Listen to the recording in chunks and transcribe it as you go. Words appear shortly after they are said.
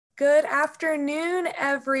Good afternoon,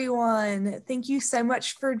 everyone. Thank you so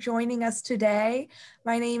much for joining us today.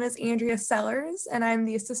 My name is Andrea Sellers, and I'm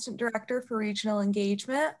the Assistant Director for Regional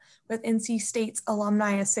Engagement with NC State's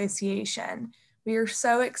Alumni Association. We are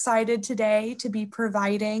so excited today to be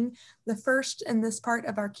providing the first in this part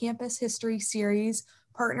of our campus history series,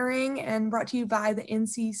 partnering and brought to you by the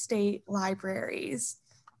NC State Libraries.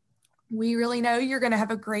 We really know you're going to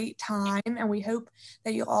have a great time, and we hope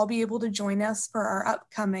that you'll all be able to join us for our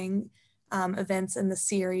upcoming events in the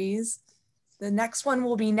series. The next one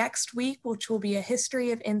will be next week, which will be a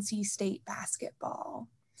history of NC State basketball.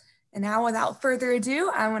 And now, without further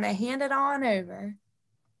ado, I want to hand it on over.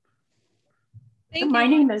 Thank you. My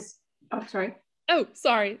name is, sorry.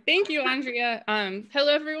 Thank you, Andrea.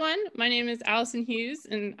 Hello, everyone. My name is Allison Hughes,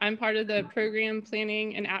 and I'm part of the program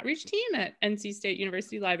planning and outreach team at NC State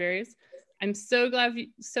University Libraries. I'm so glad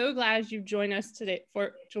you've joined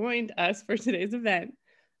us for today's event.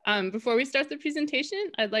 Before we start the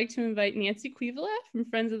presentation, I'd like to invite Nancy Cuivola from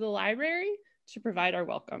Friends of the Library to provide our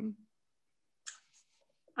welcome.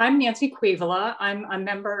 I'm Nancy Cuivola. I'm a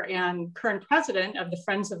member and current president of the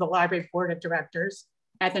Friends of the Library Board of Directors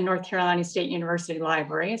at the North Carolina State University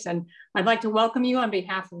Libraries. And I'd like to welcome you on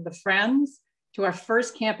behalf of the Friends to our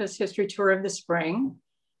first campus history tour of the spring.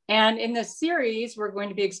 And in this series, we're going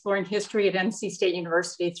to be exploring history at NC State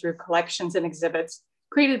University through collections and exhibits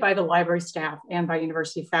created by the library staff and by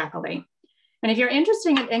university faculty. And if you're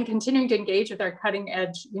interested in continuing to engage with our cutting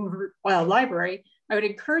edge library, I would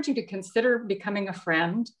encourage you to consider becoming a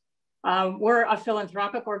friend. We're a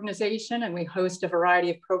philanthropic organization, and we host a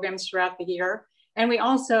variety of programs throughout the year. And we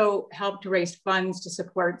also help to raise funds to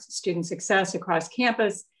support student success across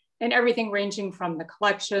campus, and everything ranging from the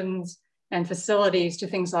collections and facilities to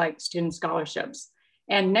things like student scholarships.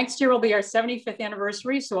 And next year will be our 75th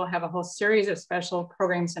anniversary, so we'll have a whole series of special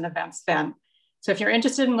programs and events then. So if you're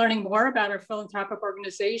interested in learning more about our philanthropic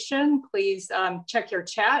organization, please check your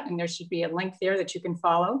chat, and there should be a link there that you can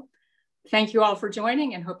follow. Thank you all for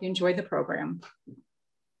joining, and hope you enjoy the program.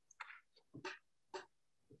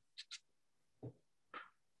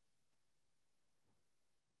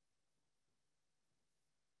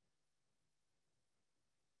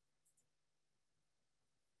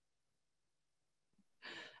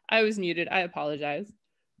 I was muted, I apologize.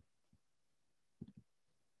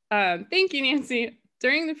 Thank you, Nancy.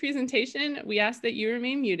 During the presentation, we ask that you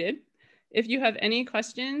remain muted. If you have any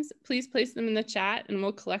questions, please place them in the chat and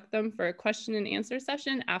we'll collect them for a question and answer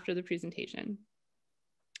session after the presentation.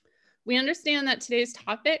 We understand that today's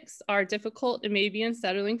topics are difficult and may be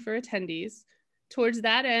unsettling for attendees. Towards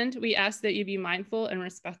that end, we ask that you be mindful and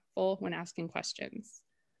respectful when asking questions.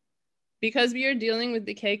 Because we are dealing with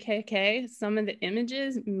the KKK, some of the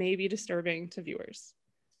images may be disturbing to viewers.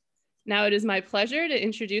 Now it is my pleasure to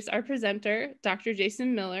introduce our presenter, Dr.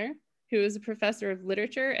 Jason Miller, who is a professor of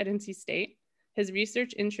literature at NC State. His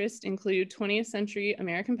research interests include 20th century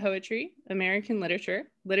American poetry, American literature,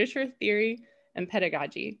 literature theory, and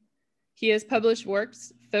pedagogy. He has published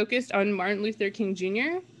works focused on Martin Luther King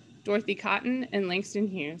Jr., Dorothy Cotton, and Langston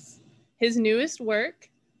Hughes. His newest work,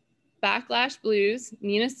 Backlash Blues,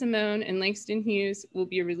 Nina Simone, and Langston Hughes, will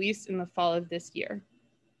be released in the fall of this year.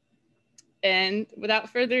 And without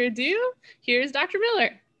further ado, here's Dr.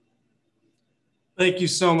 Miller. Thank you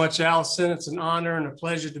so much, Allison. It's an honor and a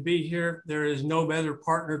pleasure to be here. There is no better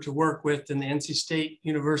partner to work with than the NC State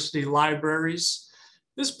University Libraries.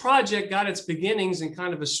 This project got its beginnings in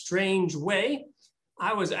kind of a strange way.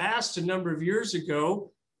 I was asked a number of years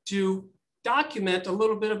ago to document a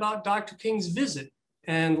little bit about Dr. King's visit.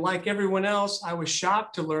 And like everyone else, I was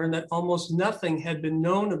shocked to learn that almost nothing had been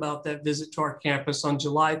known about that visit to our campus on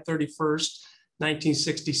July 31st,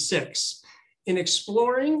 1966. In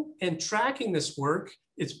exploring and tracking this work,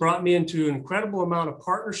 it's brought me into an incredible amount of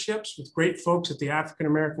partnerships with great folks at the African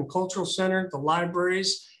American Cultural Center, the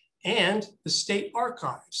libraries, and the State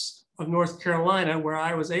Archives of North Carolina, where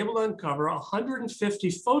I was able to uncover 150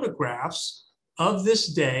 photographs of this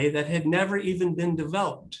day that had never even been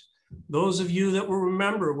developed. Those of you that will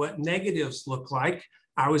remember what negatives look like,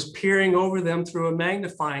 I was peering over them through a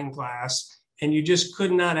magnifying glass, and you just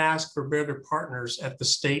could not ask for better partners at the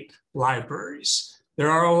state libraries. There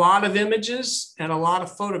are a lot of images and a lot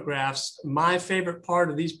of photographs. My favorite part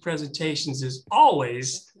of these presentations is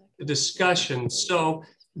always the discussion. So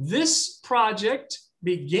this project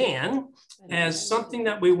began as something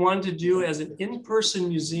that we wanted to do as an in-person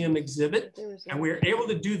museum exhibit, and we were able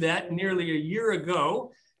to do that nearly a year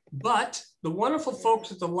ago. But the wonderful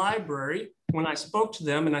folks at the library, when I spoke to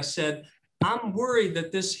them and I said, I'm worried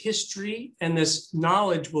that this history and this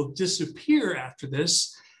knowledge will disappear after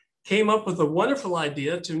this, came up with a wonderful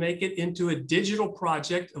idea to make it into a digital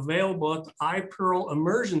project available at the iPearl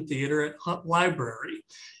Immersion Theater at Hunt Library.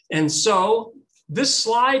 And so this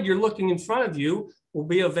slide you're looking in front of you will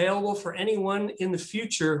be available for anyone in the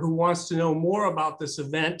future who wants to know more about this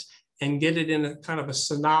event and get it in a kind of a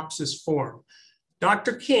synopsis form.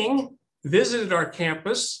 Dr. King visited our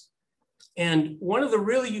campus, and one of the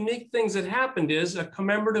really unique things that happened is a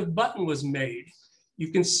commemorative button was made. You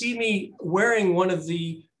can see me wearing one of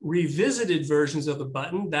the revisited versions of the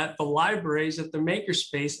button that the libraries at the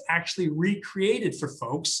Makerspace actually recreated for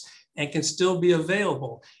folks and can still be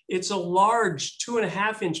available. It's a large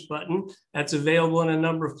 2.5-inch button that's available in a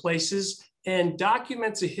number of places and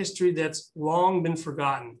documents a history that's long been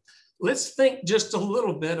forgotten. Let's think just a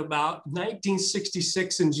little bit about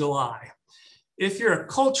 1966 in July. If you're a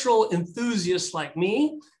cultural enthusiast like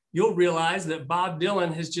me, you'll realize that Bob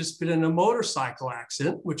Dylan has just been in a motorcycle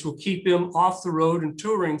accident, which will keep him off the road and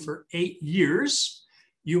touring for 8 years.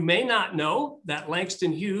 You may not know that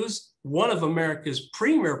Langston Hughes, one of America's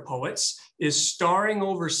premier poets, is starring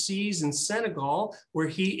overseas in Senegal, where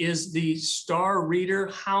he is the star reader,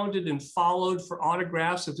 hounded and followed for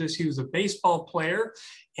autographs as if he was a baseball player,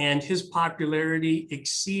 and his popularity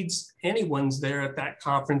exceeds anyone's there at that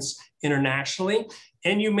conference internationally.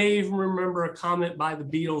 And you may even remember a comment by the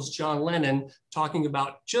Beatles' John Lennon talking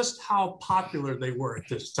about just how popular they were at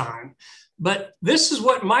this time. But this is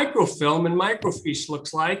what microfilm and microfiche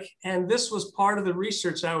looks like. And this was part of the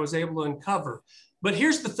research I was able to uncover. But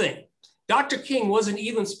here's the thing. Dr. King wasn't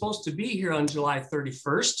even supposed to be here on July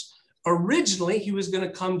 31st. Originally, he was going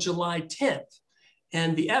to come July 10th.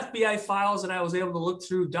 And the FBI files that I was able to look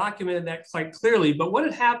through documented that quite clearly. But what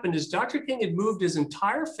had happened is Dr. King had moved his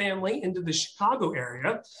entire family into the Chicago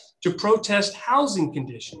area to protest housing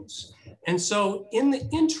conditions. And so in the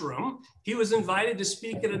interim, he was invited to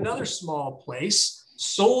speak at another small place,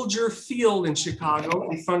 Soldier Field in Chicago,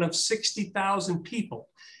 in front of 60,000 people.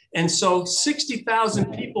 And so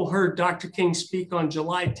 60,000 people heard Dr. King speak on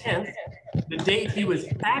July 10th, the date he was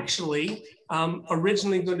actually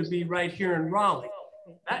originally going to be right here in Raleigh.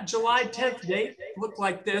 That July 10th date looked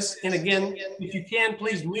like this. And again, if you can,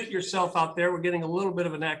 please mute yourself out there. We're getting a little bit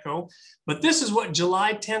of an echo. But this is what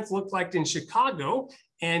July 10th looked like in Chicago.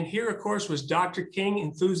 And here, of course, was Dr. King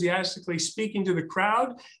enthusiastically speaking to the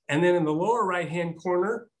crowd. And then in the lower right-hand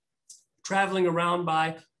corner, traveling around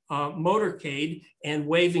by motorcade and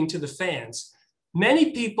waving to the fans.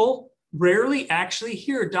 Many people rarely actually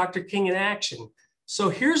hear Dr. King in action. So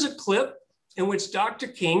here's a clip in which Dr.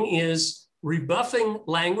 King is rebuffing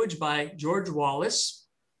language by George Wallace,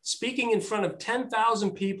 speaking in front of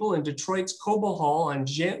 10,000 people in Detroit's Cobo Hall on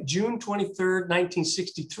June 23rd,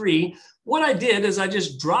 1963. What I did is I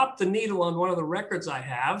just dropped the needle on one of the records I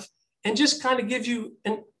have and just kind of give you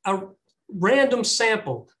a random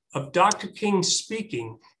sample of Dr. King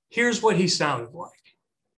speaking. Here's what he sounded like.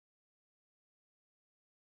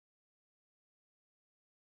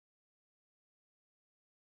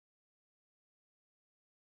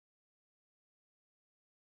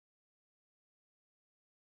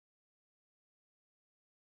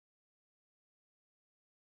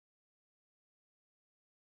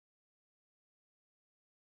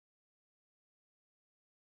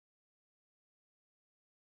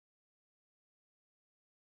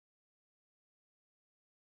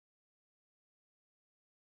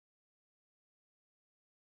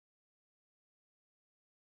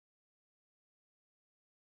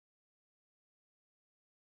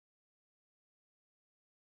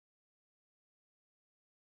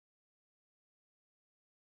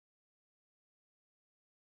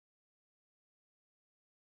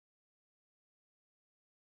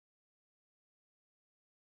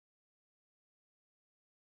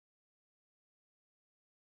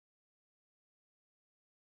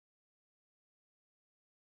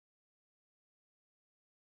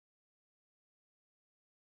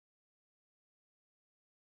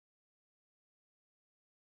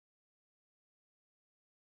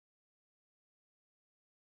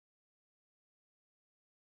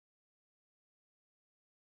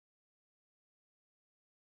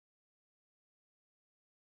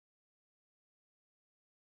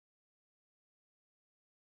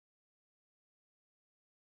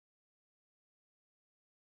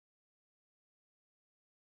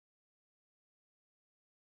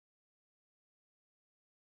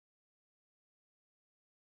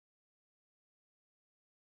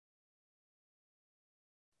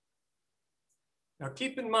 Now,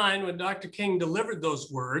 keep in mind, when Dr. King delivered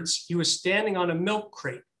those words, he was standing on a milk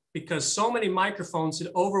crate because so many microphones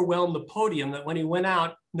had overwhelmed the podium that when he went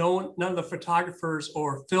out, none of the photographers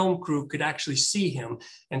or film crew could actually see him.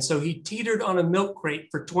 And so he teetered on a milk crate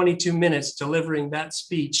for 22 minutes delivering that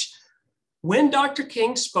speech. When Dr.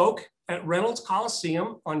 King spoke at Reynolds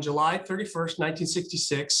Coliseum on July 31st,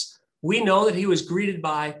 1966, we know that he was greeted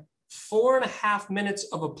by 4.5 minutes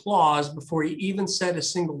of applause before he even said a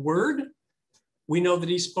single word. We know that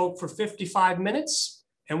he spoke for 55 minutes,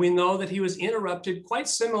 and we know that he was interrupted quite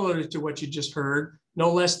similarly to what you just heard,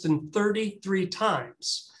 no less than 33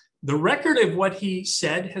 times. The record of what he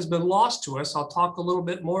said has been lost to us. I'll talk a little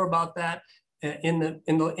bit more about that in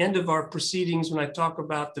the end of our proceedings when I talk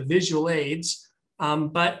about the visual aids.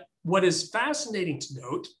 But what is fascinating to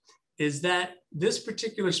note is that this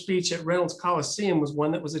particular speech at Reynolds Coliseum was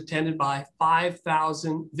one that was attended by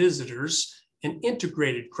 5,000 visitors, an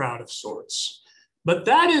integrated crowd of sorts. But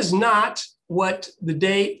that is not what the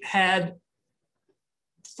day had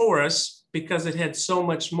for us, because it had so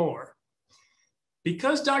much more.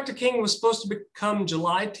 Because Dr. King was supposed to become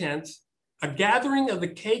July 10th, a gathering of the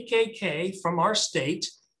KKK from our state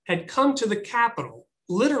had come to the Capitol,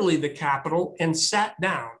 literally the Capitol, and sat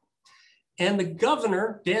down. And the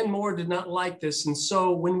governor, Dan Moore, did not like this. And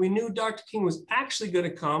so when we knew Dr. King was actually going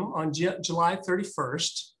to come on July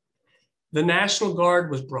 31st, the National Guard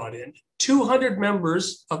was brought in. 200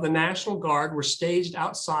 members of the National Guard were staged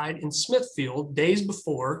outside in Smithfield days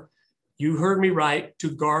before, you heard me right, to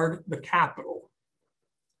guard the Capitol.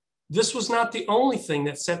 This was not the only thing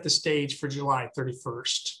that set the stage for July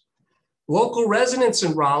 31st. Local residents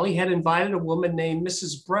in Raleigh had invited a woman named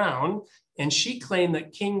Mrs. Brown, and she claimed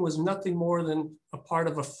that King was nothing more than a part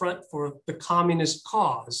of a front for the communist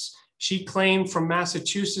cause. She claimed from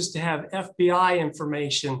Massachusetts to have FBI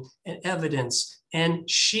information and evidence, and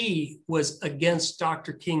she was against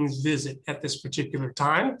Dr. King's visit at this particular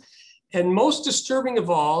time. And most disturbing of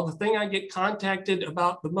all, the thing I get contacted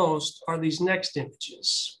about the most are these next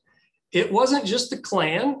images. It wasn't just the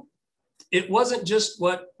Klan. It wasn't just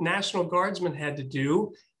what National Guardsmen had to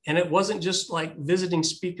do. And it wasn't just like visiting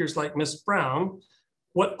speakers like Miss Brown.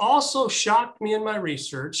 What also shocked me in my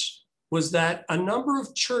research was that a number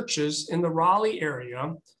of churches in the Raleigh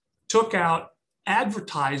area took out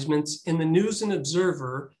advertisements in the News and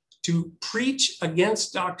Observer to preach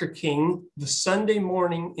against Dr. King the Sunday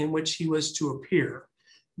morning in which he was to appear.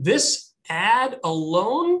 This ad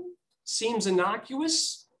alone seems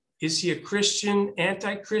innocuous. Is he a Christian,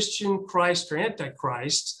 anti-Christian, Christ, or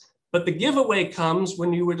antichrist? But the giveaway comes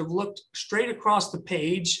when you would have looked straight across the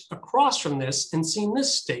page across from this and seen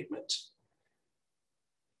this statement.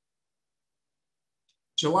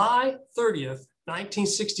 July 30th,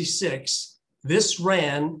 1966, this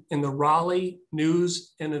ran in the Raleigh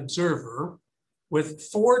News and Observer with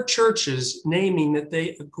 4 churches naming that they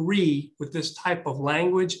agree with this type of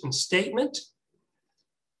language and statement.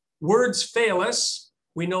 Words fail us.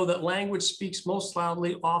 We know that language speaks most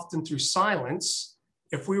loudly, often through silence.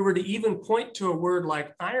 If we were to even point to a word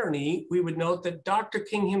like irony, we would note that Dr.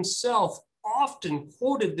 King himself often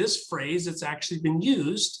quoted this phrase that's actually been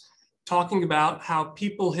used, talking about how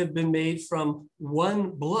people have been made from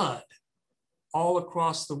one blood all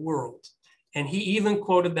across the world. And he even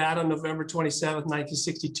quoted that on November 27th,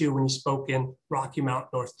 1962, when he spoke in Rocky Mount,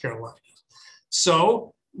 North Carolina.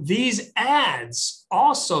 So these ads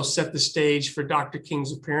also set the stage for Dr.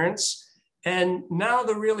 King's appearance. And now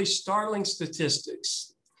the really startling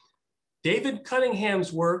statistics. David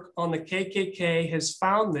Cunningham's work on the KKK has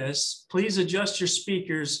found this. Please adjust your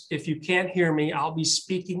speakers. If you can't hear me, I'll be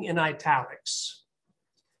speaking in italics.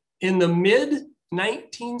 In the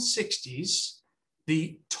mid-1960s,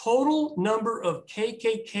 the total number of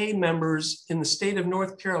KKK members in the state of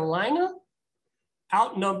North Carolina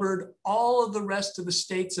outnumbered all of the rest of the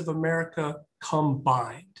states of America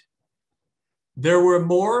combined. There were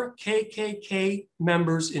more KKK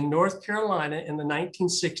members in North Carolina in the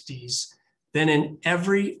 1960s than in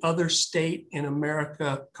every other state in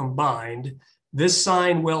America combined. This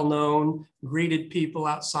sign, well known, greeted people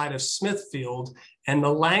outside of Smithfield, and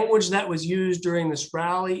the language that was used during this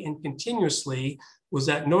rally and continuously was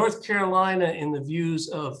that North Carolina, in the views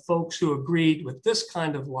of folks who agreed with this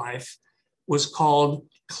kind of life, was called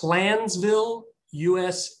Klansville,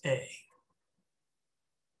 USA.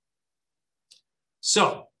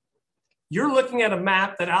 So you're looking at a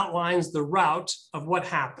map that outlines the route of what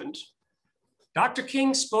happened. Dr.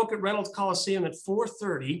 King spoke at Reynolds Coliseum at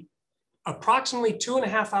 4:30. Approximately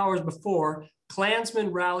 2.5 hours before,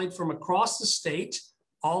 Klansmen rallied from across the state,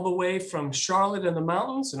 all the way from Charlotte and the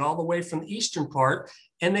mountains and all the way from the eastern part,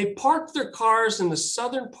 and they parked their cars in the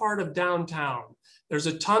southern part of downtown. There's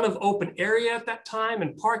a ton of open area at that time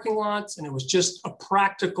and parking lots, and it was just a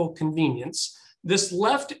practical convenience. This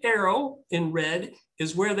left arrow in red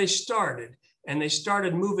is where they started. And they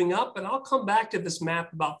started moving up. And I'll come back to this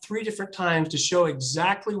map about 3 different times to show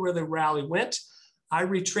exactly where the rally went. I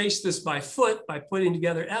retraced this by foot by putting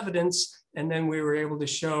together evidence, and then we were able to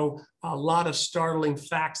show a lot of startling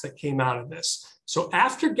facts that came out of this. So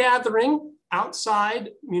after gathering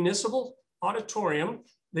outside Municipal Auditorium,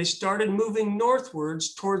 they started moving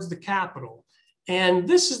northwards towards the Capitol. And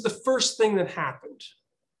this is the first thing that happened.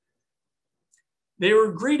 They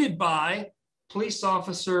were greeted by police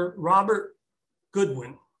officer Robert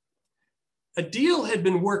Goodwin. A deal had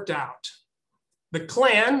been worked out. The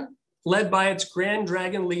Klan, led by its Grand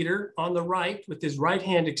Dragon leader on the right with his right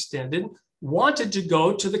hand extended, wanted to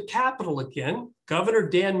go to the Capitol again. Governor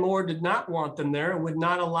Dan Moore did not want them there and would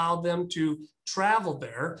not allow them to travel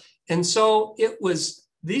there. And so it was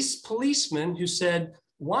these policemen who said,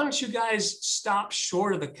 why don't you guys stop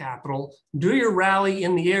short of the Capitol, do your rally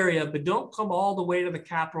in the area, but don't come all the way to the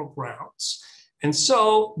Capitol grounds. And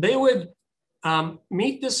so they would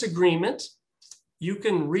meet this agreement. You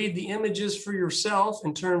can read the images for yourself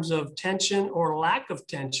in terms of tension or lack of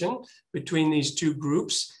tension between these two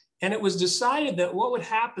groups. And it was decided that what would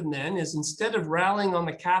happen then is instead of rallying on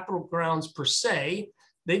the Capitol grounds per se,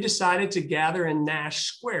 they decided to gather in Nash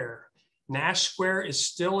Square. Nash Square is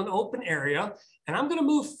still an open area. And I'm going to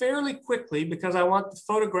move fairly quickly because I want the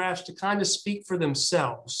photographs to kind of speak for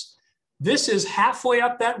themselves. This is halfway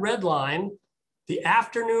up that red line, the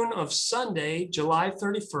afternoon of Sunday, July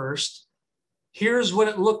 31st. Here's what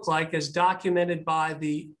it looked like as documented by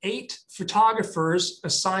the 8 photographers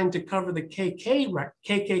assigned to cover the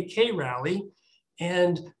KKK rally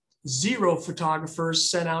and 0 photographers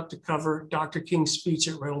sent out to cover Dr. King's speech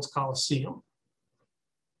at Reynolds Coliseum.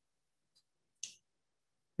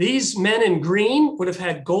 These men in green would have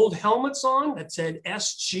had gold helmets on that said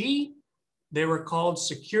SG. They were called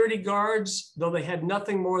security guards, though they had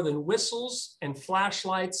nothing more than whistles and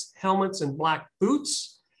flashlights, helmets, and black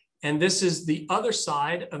boots. And this is the other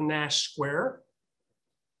side of Nash Square.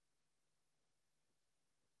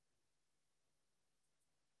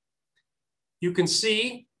 You can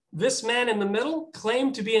see this man in the middle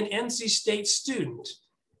claimed to be an NC State student.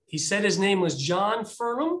 He said his name was John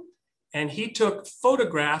Furnham. And he took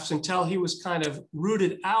photographs until he was kind of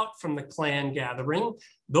rooted out from the Klan gathering.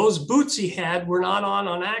 Those boots he had were not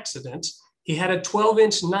on accident. He had a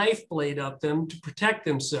 12-inch knife blade up them to protect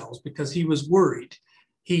themselves because he was worried.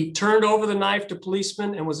 He turned over the knife to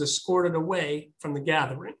policemen and was escorted away from the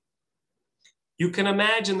gathering. You can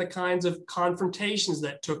imagine the kinds of confrontations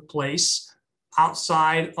that took place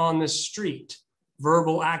outside on the street,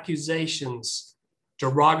 verbal accusations,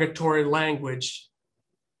 derogatory language.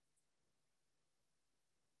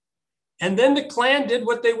 And then the Klan did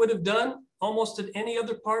what they would have done almost at any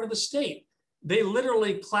other part of the state. They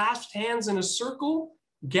literally clasped hands in a circle,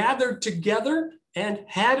 gathered together, and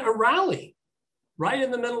had a rally right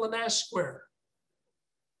in the middle of Nash Square.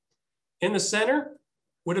 In the center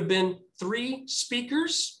would have been 3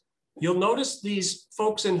 speakers. You'll notice these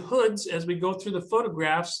folks in hoods, as we go through the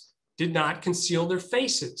photographs, did not conceal their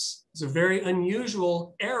faces. It's a very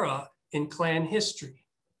unusual era in Klan history.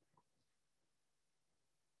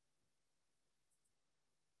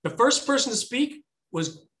 The first person to speak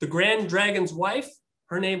was the Grand Dragon's wife.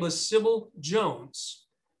 Her name was Sybil Jones.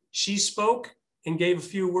 She spoke and gave a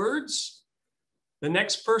few words. The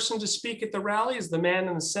next person to speak at the rally is the man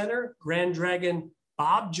in the center, Grand Dragon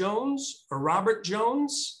Bob Jones or Robert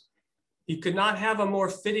Jones. He could not have a more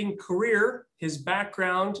fitting career. His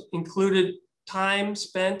background included time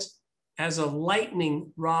spent as a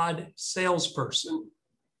lightning rod salesperson.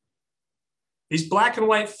 These black and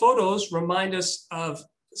white photos remind us of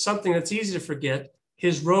something that's easy to forget.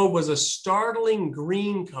 His robe was a startling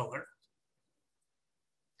green color.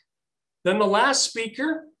 Then the last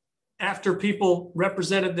speaker, after people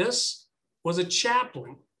represented this, was a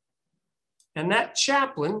chaplain. And that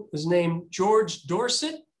chaplain was named George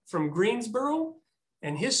Dorset from Greensboro.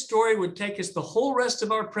 And his story would take us the whole rest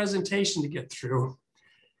of our presentation to get through.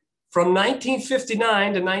 From 1959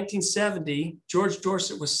 to 1970, George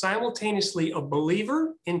Dorset was simultaneously a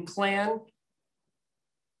believer in Klan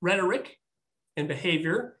rhetoric and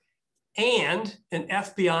behavior and an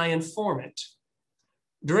FBI informant.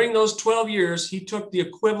 During those 12 years, he took the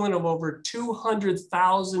equivalent of over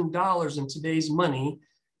 $200,000 in today's money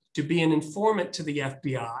to be an informant to the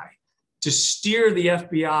FBI, to steer the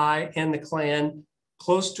FBI and the Klan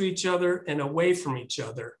close to each other and away from each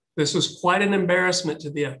other. This was quite an embarrassment to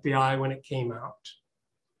the FBI when it came out.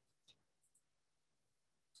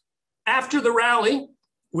 After the rally,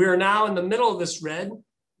 we are now in the middle of this red.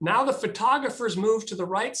 Now the photographers move to the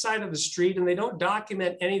right side of the street and they don't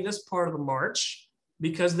document any of this part of the march.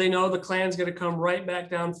 because they know the Klan's going to come right back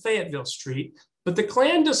down Fayetteville Street. But the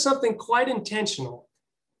Klan does something quite intentional.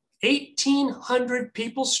 1,800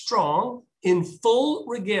 people strong in full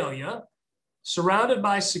regalia, surrounded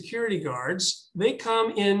by security guards, they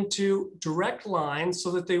come into direct line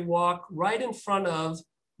so that they walk right in front of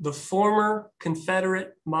the former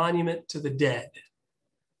Confederate monument to the dead.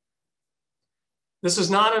 This is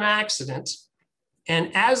not an accident.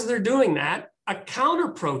 And as they're doing that, a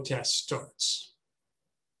counter-protest starts.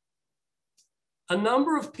 A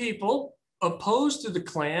number of people opposed to the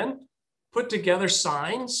Klan put together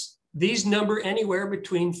signs. These number anywhere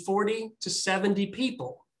between 40 to 70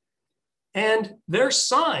 people. And their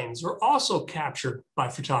signs were also captured by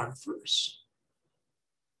photographers.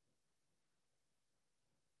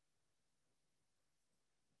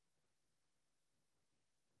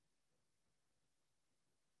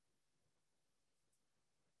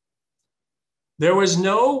 There was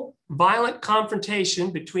no violent confrontation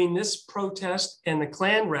between this protest and the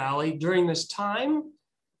Klan rally during this time.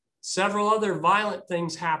 Several other violent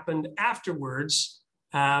things happened afterwards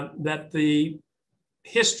that the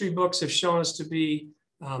history books have shown us to be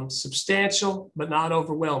substantial, but not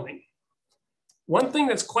overwhelming. One thing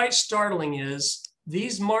that's quite startling is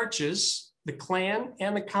these marches, the Klan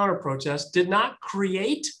and the counter-protest, did not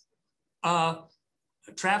create a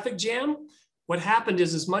traffic jam. What happened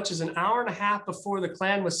is as much as an hour and a half before the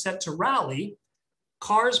Klan was set to rally,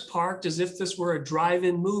 cars parked as if this were a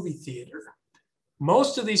drive-in movie theater.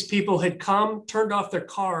 Most of these people had come, turned off their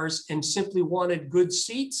cars, and simply wanted good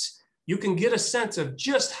seats. You can get a sense of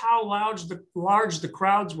just how large the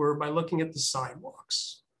crowds were by looking at the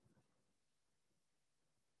sidewalks.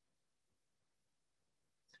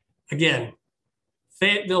 Again,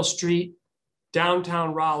 Fayetteville Street,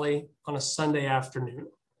 downtown Raleigh on a Sunday afternoon.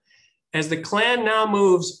 As the Klan now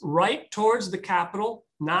moves right towards the Capitol,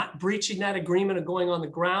 not breaching that agreement of going on the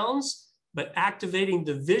grounds, but activating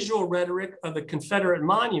the visual rhetoric of the Confederate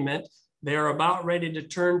monument, they are about ready to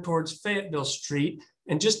turn towards Fayetteville Street.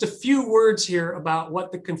 And just a few words here about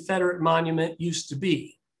what the Confederate monument used to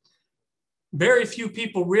be. Very few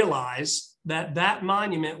people realize that that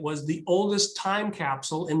monument was the oldest time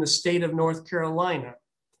capsule in the state of North Carolina.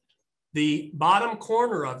 The bottom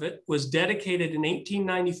corner of it was dedicated in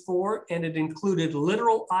 1894, and it included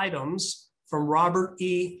literal items from Robert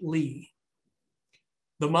E. Lee.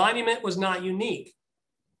 The monument was not unique.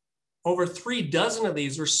 Over 3 dozen of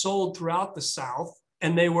these were sold throughout the South,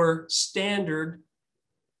 and they were standard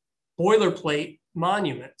boilerplate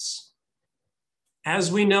monuments.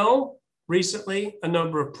 As we know, recently, a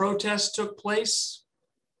number of protests took place.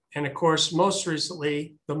 And of course, most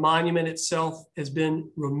recently, the monument itself has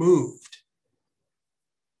been removed.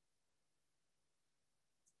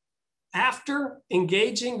 After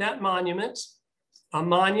engaging that monument, a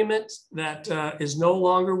monument that is no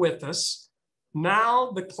longer with us,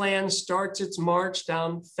 now the Klan starts its march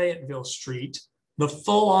down Fayetteville Street, the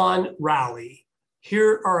full-on rally.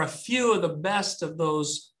 Here are a few of the best of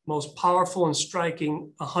those most powerful and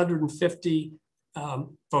striking 150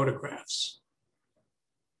 photographs.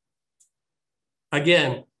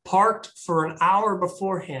 Again, parked for an hour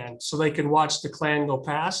beforehand so they can watch the Klan go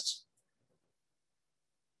past.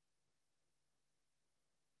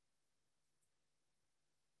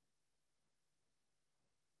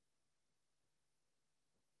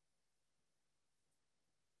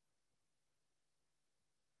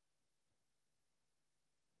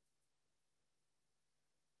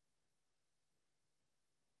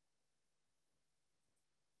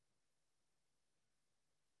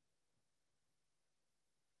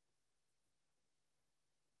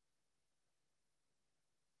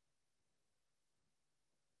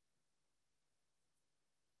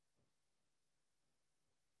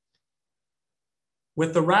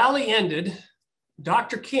 With the rally ended,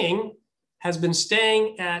 Dr. King has been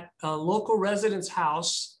staying at a local resident's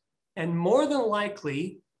house and more than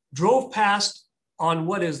likely drove past on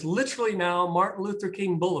what is literally now Martin Luther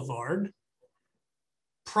King Boulevard,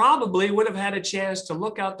 probably would have had a chance to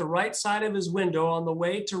look out the right side of his window on the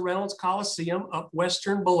way to Reynolds Coliseum up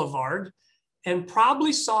Western Boulevard, and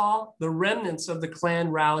probably saw the remnants of the Klan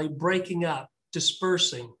rally breaking up,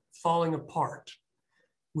 dispersing, falling apart.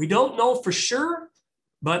 We don't know for sure,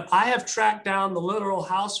 but I have tracked down the literal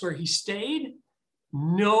house where he stayed,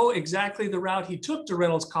 know exactly the route he took to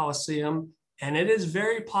Reynolds Coliseum, and it is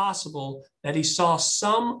very possible that he saw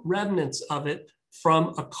some remnants of it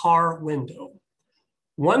from a car window.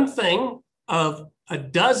 One thing of a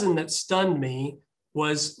dozen that stunned me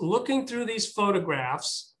was looking through these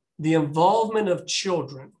photographs, the involvement of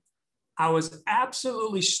children. I was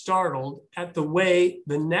absolutely startled at the way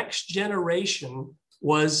the next generation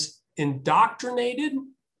was indoctrinated,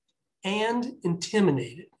 and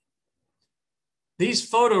intimidated. These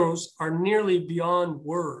photos are nearly beyond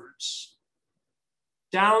words.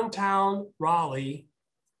 Downtown Raleigh,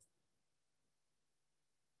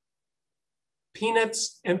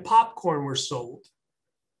 peanuts and popcorn were sold,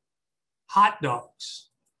 hot dogs.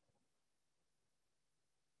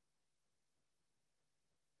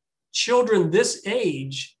 Children this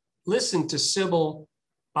age listened to Sybil,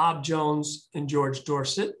 Bob Jones, and George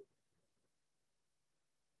Dorset.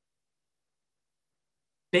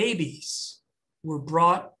 Babies were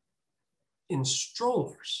brought in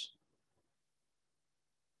strollers.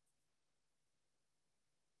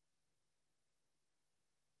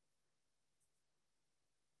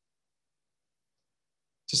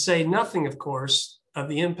 To say nothing, of course, of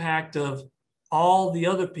the impact of all the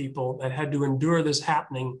other people that had to endure this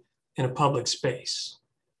happening in a public space.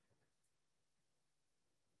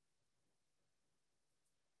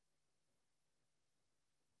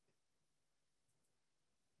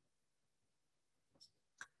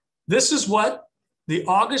 This is what the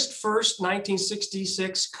August 1st,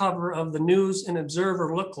 1966 cover of the News and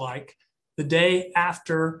Observer looked like the day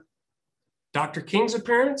after Dr. King's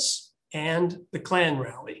appearance and the Klan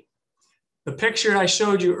rally. The picture I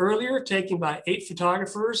showed you earlier, taken by 8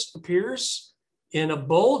 photographers, appears in a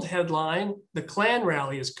bold headline, "The Klan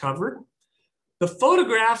rally is covered." The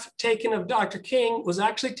photograph taken of Dr. King was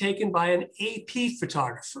actually taken by an AP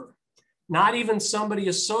photographer. Not even somebody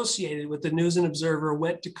associated with the News and Observer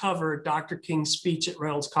went to cover Dr. King's speech at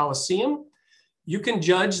Reynolds Coliseum. You can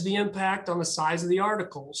judge the impact on the size of the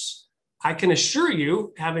articles. I can assure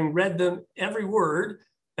you, having read them every word,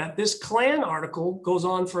 that this Klan article goes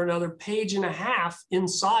on for another page and a half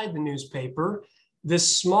inside the newspaper.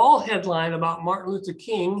 This small headline about Martin Luther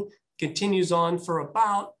King continues on for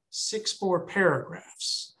about 6 more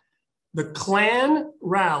paragraphs. The Klan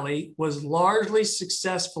rally was largely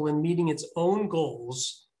successful in meeting its own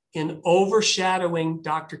goals in overshadowing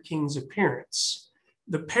Dr. King's appearance.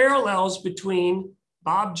 The parallels between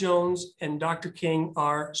Bob Jones and Dr. King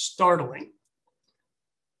are startling.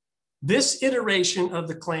 This iteration of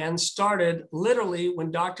the Klan started literally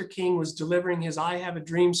when Dr. King was delivering his "I Have a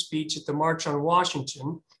Dream" speech at the March on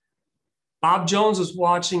Washington. Bob Jones was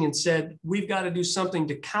watching and said, "We've got to do something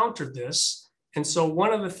to counter this." And so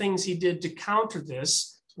one of the things he did to counter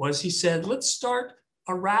this was he said, "Let's start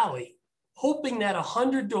a rally," hoping that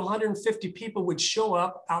 100 to 150 people would show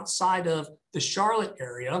up outside of the Charlotte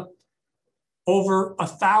area. Over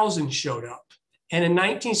 1,000 showed up. And in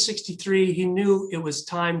 1963, he knew it was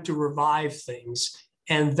time to revive things.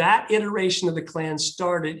 And that iteration of the Klan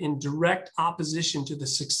started in direct opposition to the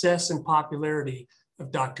success and popularity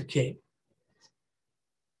of Dr. King.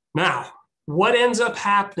 Now, what ends up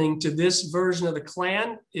happening to this version of the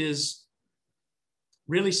Klan is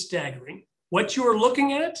really staggering. What you are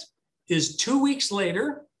looking at is 2 weeks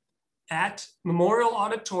later at Memorial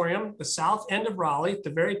Auditorium, the south end of Raleigh. At the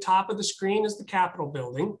very top of the screen is the Capitol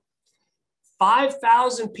building.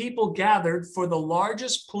 5,000 people gathered for the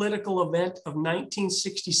largest political event of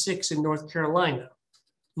 1966 in North Carolina.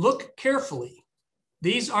 Look carefully.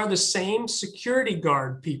 These are the same security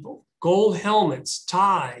guard people, gold helmets,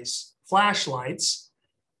 ties, flashlights.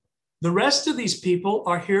 The rest of these people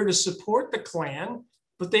are here to support the Klan,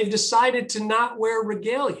 but they've decided to not wear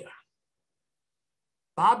regalia.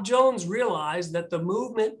 Bob Jones realized that the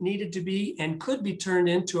movement needed to be and could be turned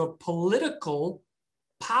into a political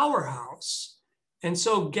powerhouse. And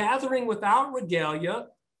so, gathering without regalia,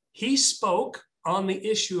 he spoke on the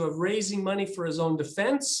issue of raising money for his own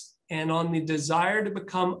defense and on the desire to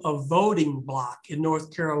become a voting bloc in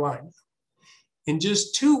North Carolina. In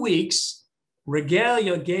just 2 weeks,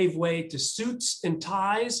 regalia gave way to suits and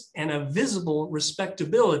ties and a visible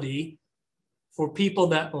respectability for people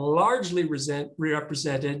that largely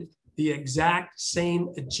represented the exact same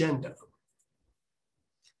agenda.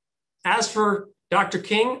 As for Dr.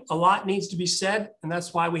 King, a lot needs to be said, and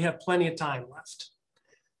that's why we have plenty of time left.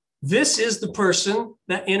 This is the person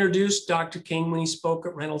that introduced Dr. King when he spoke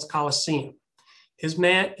at Reynolds Coliseum. His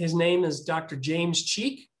name is Dr. James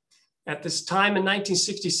Cheek. At this time in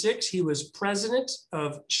 1966, he was president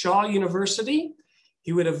of Shaw University.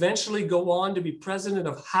 He would eventually go on to be president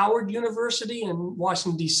of Howard University in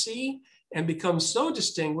Washington, D.C., and become so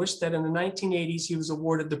distinguished that in the 1980s, he was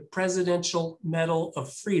awarded the Presidential Medal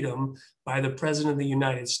of Freedom by the President of the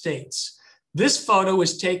United States. This photo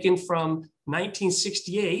is taken from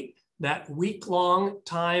 1968, that week-long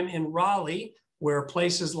time in Raleigh, where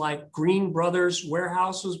places like Green Brothers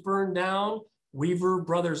Warehouse was burned down, Weaver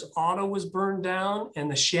Brothers Auto was burned down, and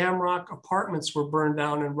the Shamrock Apartments were burned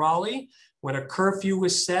down in Raleigh. when a curfew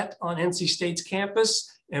was set on NC State's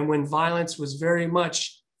campus, and when violence was very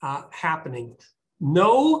much happening.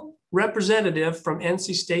 No representative from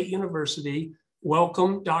NC State University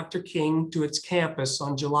welcomed Dr. King to its campus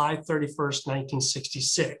on July 31st,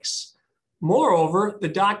 1966. Moreover, the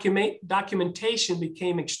documentation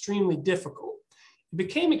became extremely difficult. It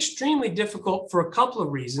became extremely difficult for a couple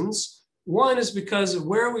of reasons. One is because of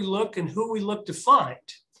where we look and who we look to find.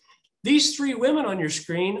 These three women on your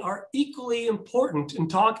screen are equally important in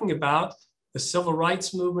talking about the civil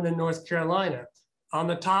rights movement in North Carolina. On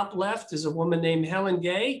the top left is a woman named Helen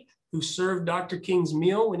Gay, who served Dr. King's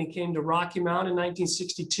meal when he came to Rocky Mount in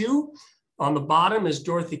 1962. On the bottom is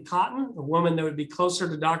Dorothy Cotton, a woman that would be closer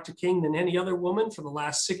to Dr. King than any other woman for the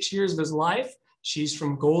last 6 years of his life. She's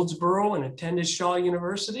from Goldsboro and attended Shaw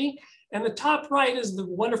University. And the top right is the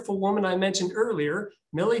wonderful woman I mentioned earlier,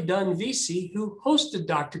 Millie Dunn Vesey, who hosted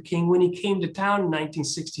Dr. King when he came to town in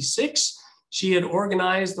 1966. She had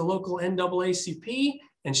organized the local NAACP,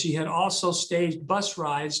 and she had also staged bus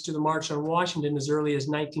rides to the March on Washington as early as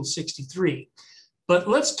 1963. But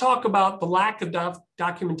let's talk about the lack of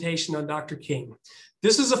documentation on Dr. King.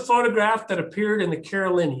 This is a photograph that appeared in the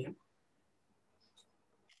Carolinian.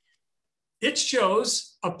 It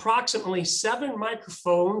shows approximately 7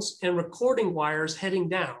 microphones and recording wires heading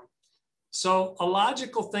down. So a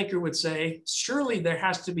logical thinker would say, surely there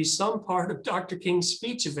has to be some part of Dr. King's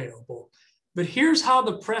speech available. But here's how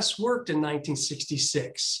the press worked in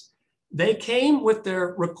 1966. They came with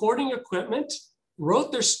their recording equipment,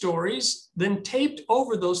 wrote their stories, then taped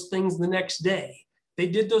over those things the next day. They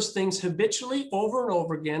did those things habitually over and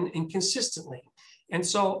over again and consistently. And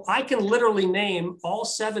so I can literally name all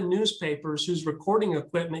 7 newspapers whose recording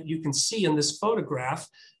equipment you can see in this photograph.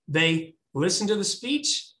 They listened to the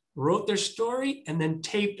speech, wrote their story, and then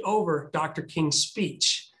taped over Dr. King's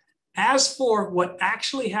speech. As for what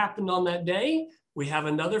actually happened on that day, we have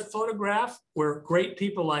another photograph where great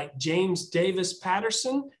people like James Davis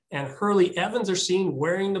Patterson and Hurley Evans are seen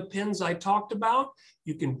wearing the pins I talked about.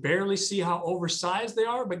 You can barely see how oversized they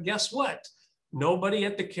are, but guess what? Nobody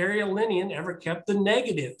at the Carolinian ever kept the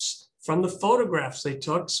negatives from the photographs they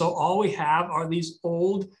took. So all we have are these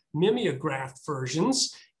old mimeographed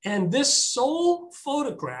versions. And this sole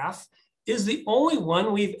photograph is the only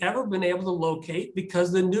one we've ever been able to locate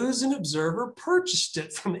because the News and Observer purchased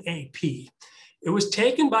it from AP. It was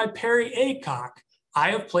taken by Perry Aycock.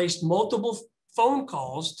 I have placed multiple phone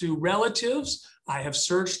calls to relatives. I have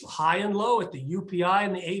searched high and low at the UPI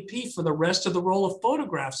and the AP for the rest of the roll of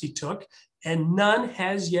photographs he took, and none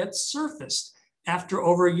has yet surfaced after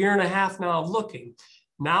over 1.5 years now of looking.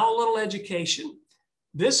 Now a little education.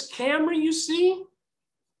 This camera you see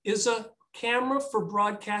is a camera for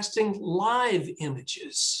broadcasting live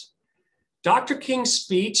images. Dr. King's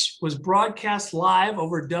speech was broadcast live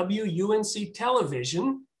over WUNC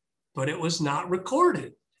television, but it was not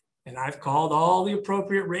recorded. And I've called all the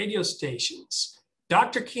appropriate radio stations.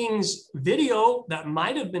 Dr. King's video that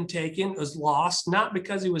might have been taken was lost, not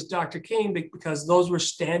because he was Dr. King, but because those were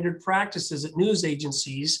standard practices at news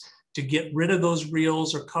agencies to get rid of those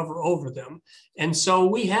reels or cover over them. And so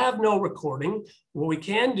we have no recording. What we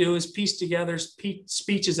can do is piece together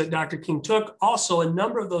speeches that Dr. King took. Also, a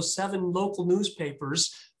number of those 7 local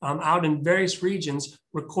newspapers out in various regions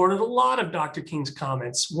recorded a lot of Dr. King's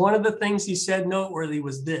comments. One of the things he said noteworthy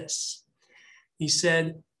was this. He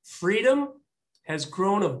said, "Freedom has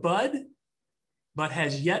grown a bud, but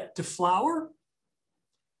has yet to flower."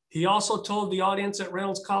 He also told the audience at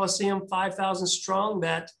Reynolds Coliseum, 5,000 strong,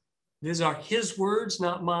 that these are his words,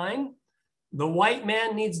 not mine. The white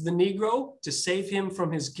man needs the Negro to save him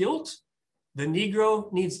from his guilt. The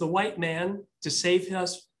Negro needs the white man to save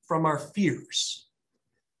us from our fears.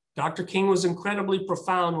 Dr. King was incredibly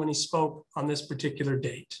profound when he spoke on this particular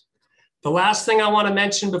date. The last thing I want to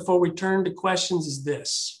mention before we turn to questions is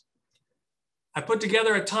this. I put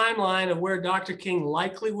together a timeline of where Dr. King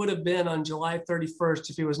likely would have been on July 31st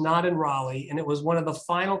if he was not in Raleigh, and it was one of the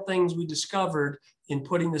final things we discovered in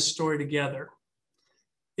putting this story together.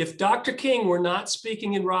 If Dr. King were not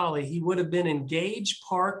speaking in Raleigh, he would have been in Gage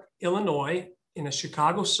Park, Illinois, in a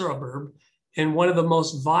Chicago suburb, in one of the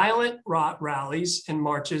most violent rallies and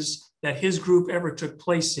marches that his group ever took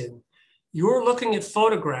place in. You're looking at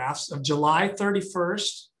photographs of July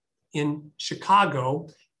 31st in Chicago,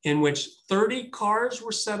 in which 30 cars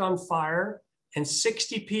were set on fire and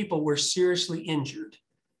 60 people were seriously injured.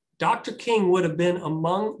 Dr. King would have been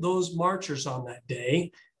among those marchers on that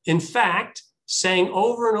day. In fact, saying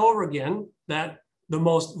over and over again that the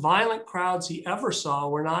most violent crowds he ever saw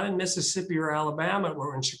were not in Mississippi or Alabama,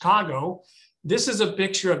 were in Chicago. This is a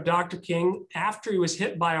picture of Dr. King after he was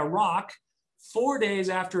hit by a rock 4 days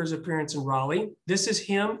after his appearance in Raleigh. This is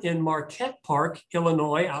him in Marquette Park,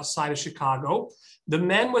 Illinois, outside of Chicago. The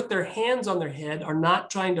men with their hands on their head are not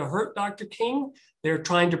trying to hurt Dr. King. They're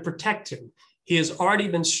trying to protect him. He has already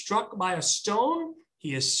been struck by a stone.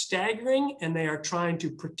 He is staggering, and they are trying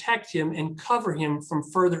to protect him and cover him from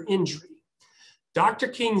further injury. Dr.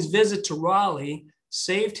 King's visit to Raleigh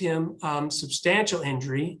saved him substantial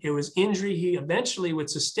injury. It was injury he eventually would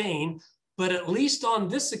sustain, but at least on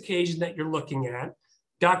this occasion that you're looking at,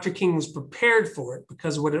 Dr. King was prepared for it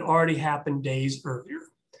because of what had already happened days earlier.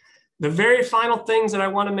 The very final things that I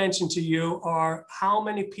want to mention to you are how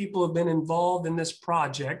many people have been involved in this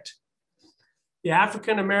project. The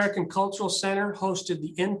African American Cultural Center hosted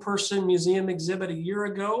the in-person museum exhibit a year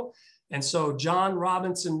ago. And so John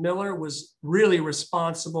Robinson Miller was really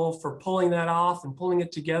responsible for pulling that off and pulling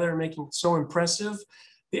it together and making it so impressive.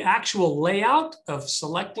 The actual layout of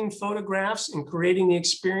selecting photographs and creating the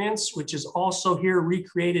experience, which is also here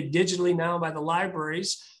recreated digitally now by the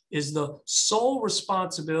libraries, is the sole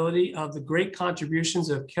responsibility of the great contributions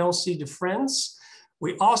of Kelsey DeFriends.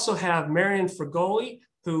 We also have Marion Fragoli,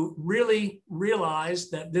 who really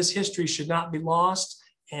realized that this history should not be lost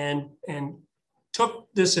and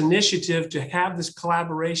took this initiative to have this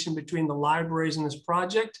collaboration between the libraries and this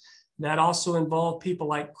project. That also involved people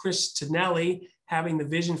like Chris Tonelli having the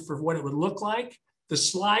vision for what it would look like. The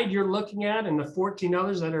slide you're looking at and the 14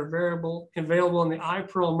 others that are available in the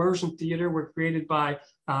iPearl Immersion Theater were created by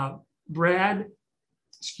Brett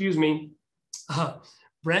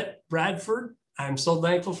Bradford. I'm so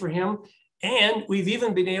thankful for him. And we've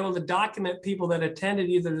even been able to document people that attended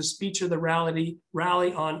either the speech or the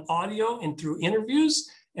rally on audio and through interviews.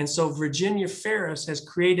 And so Virginia Ferris has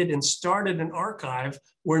created and started an archive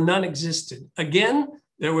where none existed. Again,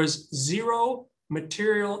 there was zero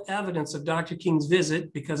material evidence of Dr. King's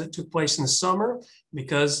visit because it took place in the summer,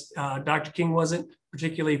 because Dr. King wasn't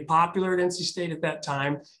particularly popular at NC State at that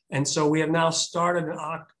time. And so we have now started an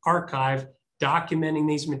archive documenting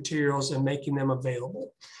these materials and making them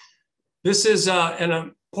available. This is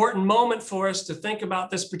an important moment for us to think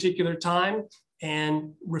about this particular time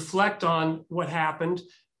and reflect on what happened.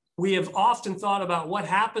 We have often thought about what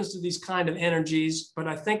happens to these kind of energies, but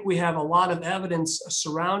I think we have a lot of evidence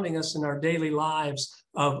surrounding us in our daily lives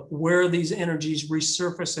of where these energies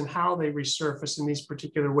resurface and how they resurface in these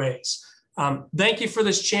particular ways. Thank you for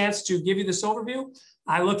this chance to give you this overview.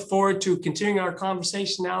 I look forward to continuing our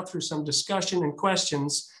conversation now through some discussion and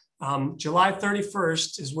questions. July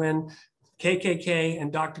 31st is when KKK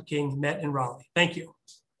and Dr. King met in Raleigh. Thank you.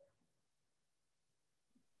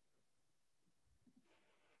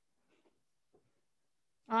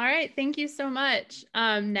 All right, thank you so much.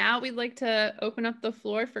 Now we'd like to open up the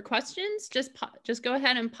floor for questions. Just go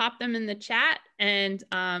ahead and pop them in the chat, and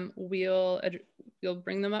we'll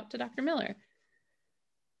bring them up to Dr. Miller.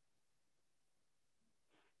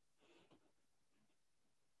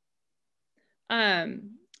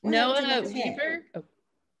 Noah Weaver. Oh.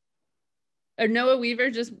 Noah Weaver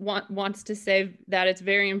just wants to say that it's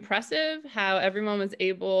very impressive how everyone was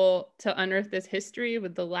able to unearth this history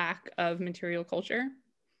with the lack of material culture.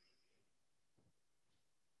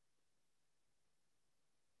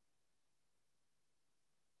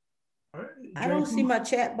 I don't see my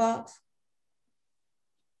chat box.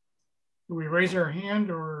 Do we raise our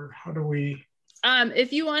hand or how do we?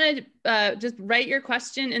 If you want to just write your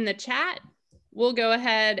question in the chat, we'll go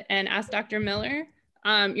ahead and ask Dr. Miller.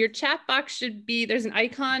 Your chat box should be, there's an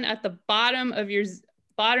icon at the bottom of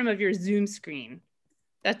your Zoom screen.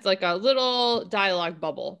 That's like a little dialogue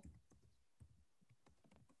bubble.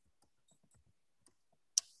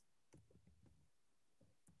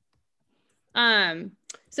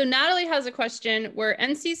 So Natalie has a question. Were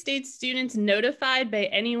NC State students notified by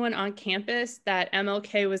anyone on campus that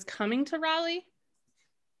MLK was coming to Raleigh?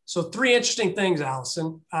 So 3 interesting things,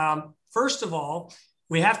 Allison. First of all,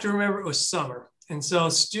 we have to remember it was summer. And so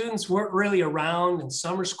students weren't really around and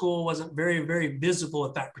summer school wasn't very, very visible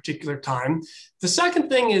at that particular time. The second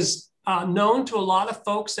thing is known to a lot of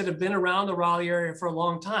folks that have been around the Raleigh area for a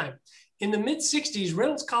long time. In the mid-60s,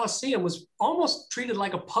 Reynolds Coliseum was almost treated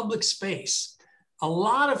like a public space. A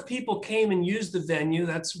lot of people came and used the venue.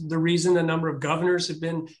 That's the reason a number of governors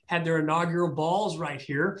had their inaugural balls right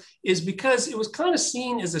here, is because it was kind of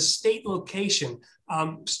seen as a state location.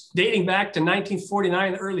 Dating back to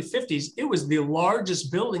 1949, the early 50s, it was the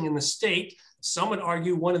largest building in the state. Some would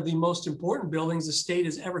argue one of the most important buildings the state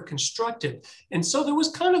has ever constructed. And so there was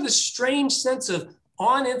kind of this strange sense of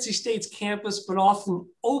on NC State's campus, but often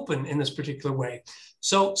open in this particular way.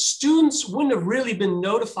 So students wouldn't have really been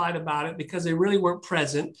notified about it because they really weren't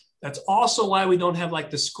present. That's also why we don't have like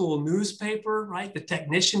the school newspaper, right? The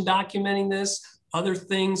technician documenting this, other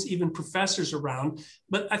things, even professors around.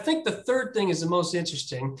 But I think the third thing is the most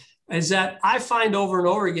interesting, is that I find over and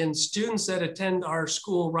over again, students that attend our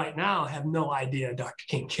school right now have no idea Dr.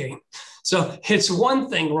 King came. So it's one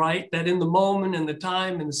thing, right, that in the moment and the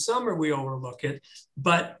time in the summer, we overlook it.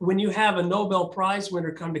 But when you have a Nobel Prize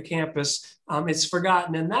winner come to campus, it's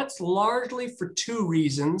forgotten. And that's largely for two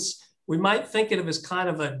reasons. We might think of it as kind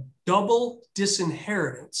of a double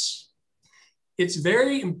disinheritance. It's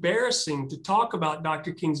very embarrassing to talk about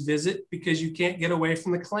Dr. King's visit because you can't get away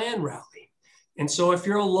from the Klan rally. And so if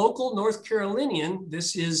you're a local North Carolinian,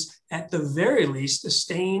 this is at the very least a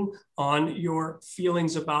stain on your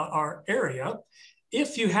feelings about our area.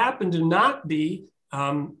 If you happen to not be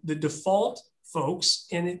the default folks,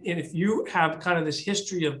 and if you have kind of this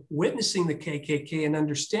history of witnessing the KKK and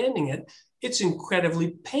understanding it, it's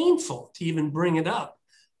incredibly painful to even bring it up.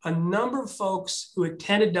 A number of folks who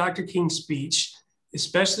attended Dr. King's speech,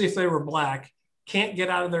 especially if they were Black, can't get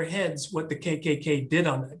out of their heads what the KKK did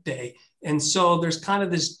on that day. And so there's kind of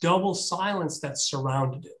this double silence that's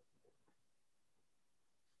surrounded it.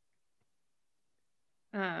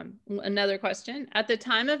 Another question. At the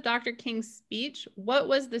time of Dr. King's speech, what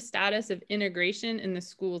was the status of integration in the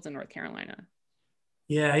schools in North Carolina?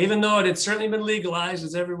 Yeah, even though it had certainly been legalized,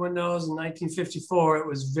 as everyone knows, in 1954, it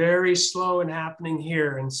was very slow in happening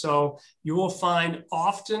here. And so you will find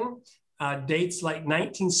often dates like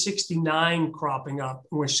 1969 cropping up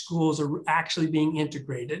where schools are actually being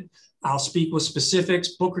integrated. I'll speak with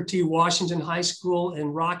specifics. Booker T. Washington High School in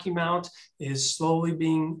Rocky Mount is slowly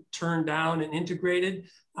being turned down and integrated.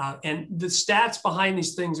 And the stats behind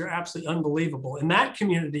these things are absolutely unbelievable. In that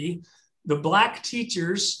community, the Black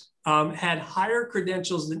teachers had higher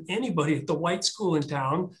credentials than anybody at the white school in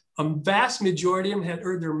town. A vast majority of them had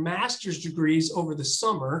earned their master's degrees over the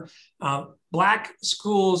summer. Black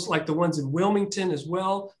schools like the ones in Wilmington as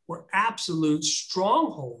well were absolute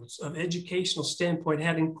strongholds of educational standpoint,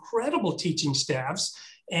 had incredible teaching staffs.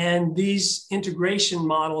 And these integration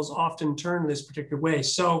models often turn this particular way.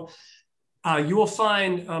 So you will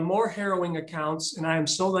find more harrowing accounts, and I am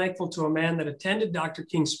so thankful to a man that attended Dr.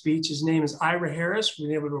 King's speech. His name is Ira Harris. We've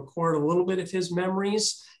been able to record a little bit of his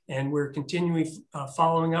memories, and we're continuing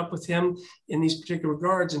following up with him in these particular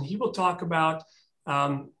regards. And he will talk about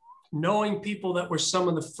knowing people that were some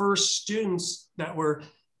of the first students that were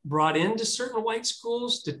brought into certain white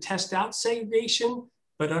schools to test out segregation,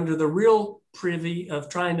 but under the real privy of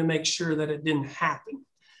trying to make sure that it didn't happen,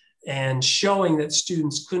 and showing that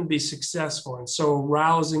students couldn't be successful. And so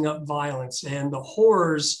rousing up violence and the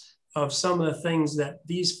horrors of some of the things that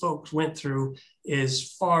these folks went through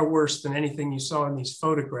is far worse than anything you saw in these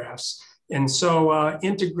photographs. And so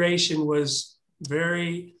integration was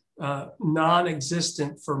very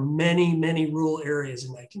non-existent for many, many rural areas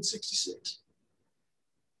in 1966.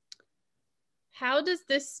 How does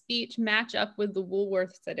this speech match up with the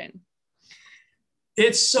Woolworth sit-in?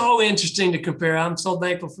 It's so interesting to compare. I'm so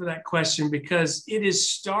thankful for that question because it is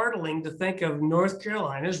startling to think of North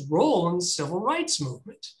Carolina's role in the civil rights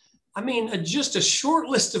movement. I mean, just a short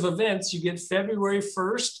list of events. You get February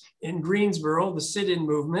 1st in Greensboro, the sit-in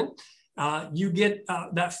movement. You get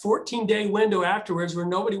that 14-day window afterwards where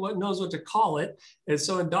nobody knows what to call it. And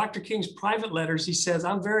so in Dr. King's private letters, he says,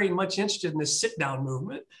 I'm very much interested in the sit-down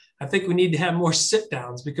movement. I think we need to have more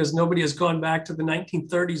sit-downs because nobody has gone back to the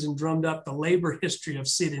 1930s and drummed up the labor history of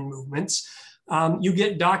sit-in movements. You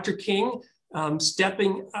get Dr. King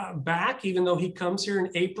stepping back, even though he comes here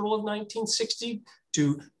in April of 1960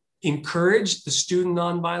 to encourage the Student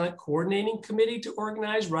Nonviolent Coordinating Committee to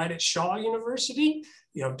organize right at Shaw University.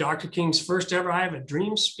 You know, Dr. King's first ever I Have a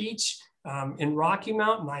Dream speech in Rocky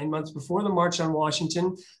Mount 9 months before the March on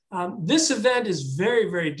Washington. This event is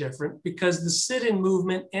very, very different because the sit-in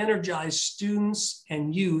movement energized students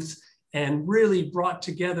and youth and really brought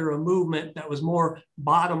together a movement that was more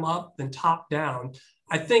bottom up than top down.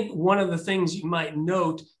 I think one of the things you might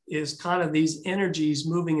note is kind of these energies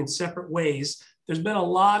moving in separate ways. There's been a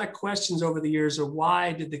lot of questions over the years of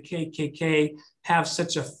why did the KKK have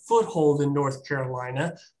such a foothold in North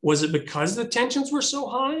Carolina? Was it because the tensions were so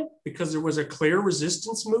high? Because there was a clear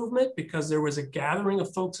resistance movement? Because there was a gathering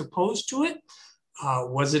of folks opposed to it?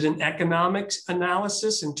 Was it an economics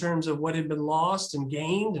analysis in terms of what had been lost and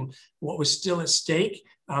gained and what was still at stake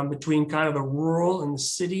between kind of the rural and the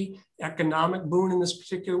city economic boon in this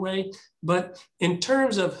particular way? But in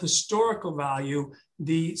terms of historical value,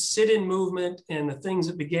 the sit-in movement and the things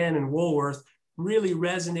that began in Woolworth really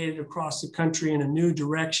resonated across the country in a new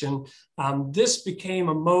direction. This became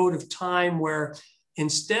a mode of time where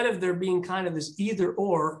instead of there being kind of this either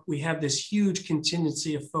or, we have this huge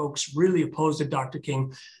contingency of folks really opposed to Dr.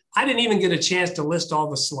 King. I didn't even get a chance to list all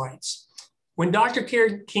the slights. When Dr.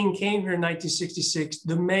 King came here in 1966,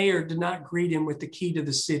 the mayor did not greet him with the key to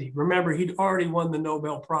the city. Remember, he'd already won the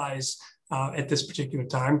Nobel Prize at this particular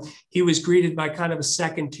time. He was greeted by kind of a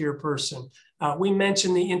second-tier person. We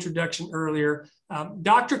mentioned the introduction earlier.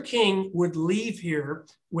 Dr. King would leave here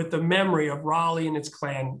with the memory of Raleigh and its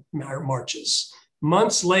Klan marches.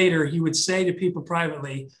 Months later, he would say to people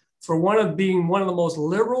privately, for being one of the most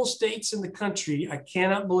liberal states in the country, I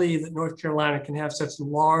cannot believe that North Carolina can have such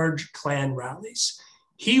large Klan rallies.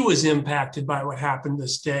 He was impacted by what happened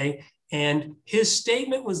this day. And his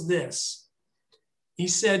statement was this. He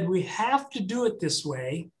said, we have to do it this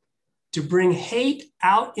way to bring hate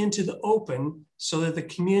out into the open so that the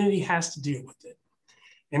community has to deal with it.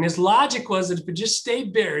 And his logic was that if it just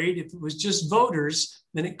stayed buried, if it was just voters,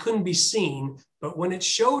 then it couldn't be seen. But when it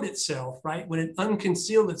showed itself, right, when it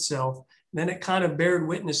unconcealed itself, then it kind of bared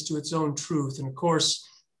witness to its own truth. And of course,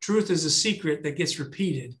 truth is a secret that gets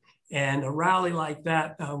repeated. And a rally like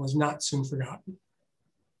that was not soon forgotten.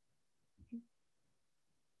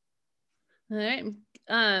 All right.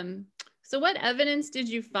 So what evidence did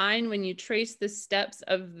you find when you traced the steps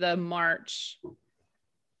of the march?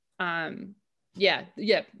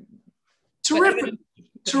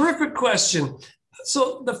 Terrific question.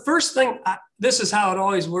 So the first thing, this is how it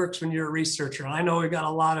always works when you're a researcher. I know we've got a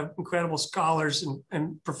lot of incredible scholars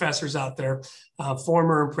and professors out there,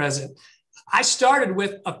 former and present. I started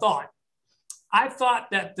with a thought. I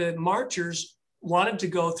thought that the marchers wanted to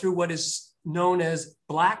go through what is known as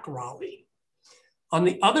Black Raleigh. On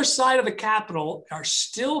the other side of the Capitol are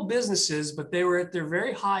still businesses, but they were at their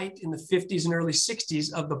very height in the 50s and early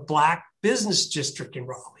 60s of the Black business district in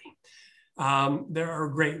Raleigh. There are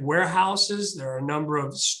great warehouses. There are a number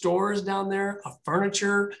of stores down there, a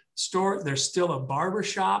furniture store. There's still a barber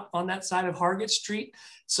shop on that side of Hargett Street.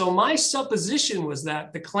 So my supposition was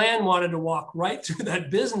that the Klan wanted to walk right through that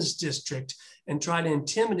business district and try to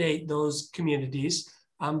intimidate those communities.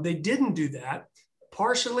 They didn't do that.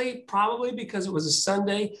 Partially, probably because it was a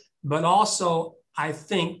Sunday, but also I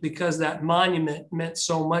think because that monument meant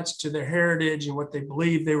so much to their heritage and what they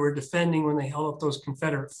believed they were defending when they held up those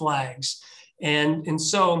Confederate flags. But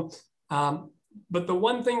the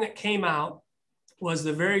one thing that came out was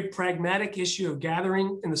the very pragmatic issue of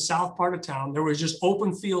gathering in the south part of town. There was just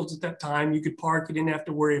open fields at that time. You could park, you didn't have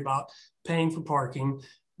to worry about paying for parking.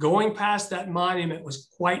 Going past that monument was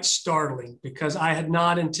quite startling because I had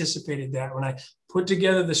not anticipated that. When I put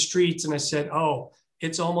together the streets and I said, oh,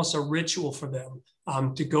 it's almost a ritual for them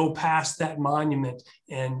to go past that monument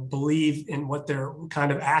and believe in what they're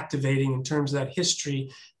kind of activating in terms of that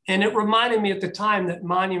history. And it reminded me at the time that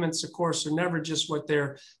monuments, of course, are never just what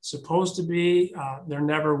they're supposed to be. They're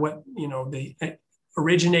never what, the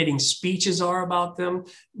originating speeches are about them.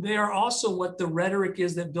 They are also what the rhetoric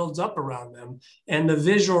is that builds up around them. And the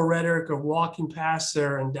visual rhetoric of walking past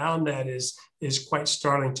there and down that is quite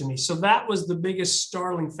startling to me. So that was the biggest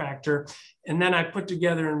startling factor. And then I put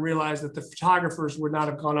together and realized that the photographers would not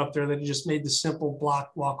have gone up there. They just made the simple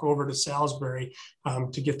block walk over to Salisbury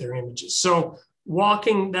to get their images. So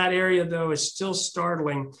walking that area, though, is still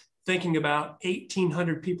startling, thinking about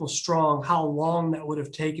 1,800 people strong, how long that would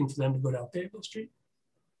have taken for them to go down Fayetteville Street.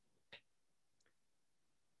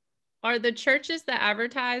 Are the churches that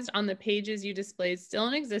advertised on the pages you displayed still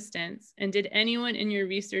in existence? And did anyone in your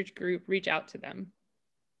research group reach out to them?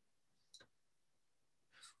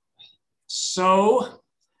 So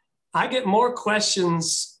I get more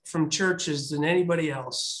questions from churches than anybody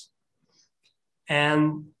else.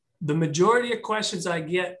 And the majority of questions I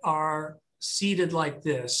get are seated like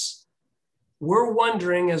this. We're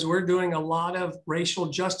wondering, as we're doing a lot of racial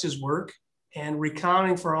justice work and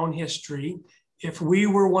recounting for our own history, if we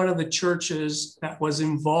were one of the churches that was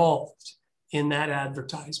involved in that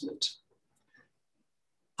advertisement.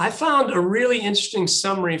 I found a really interesting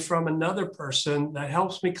summary from another person that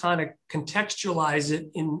helps me kind of contextualize it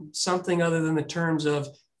in something other than the terms of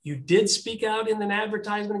you did speak out in an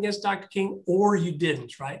advertisement against Dr. King or you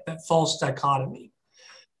didn't, right? That false dichotomy.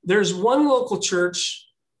 There's one local church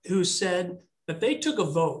who said that they took a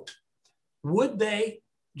vote. Would they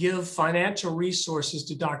give financial resources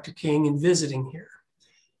to Dr. King in visiting here?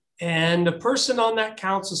 And the person on that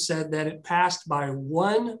council said that it passed by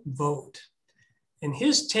one vote. And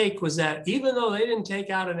his take was that even though they didn't take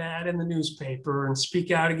out an ad in the newspaper and speak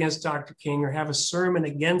out against Dr. King or have a sermon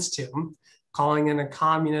against him, calling him a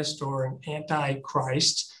communist or an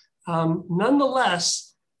anti-Christ,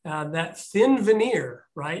 nonetheless, that thin veneer,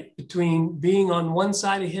 right, between being on one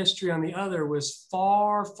side of history on the other was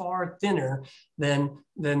far, far thinner than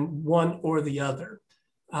one or the other.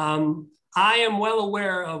 I am well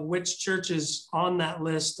aware of which churches on that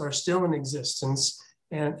list are still in existence.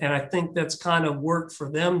 And I think that's kind of work for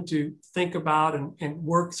them to think about and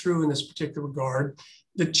work through in this particular regard.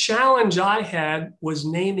 The challenge I had was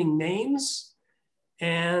naming names.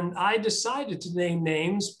 And I decided to name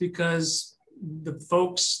names because the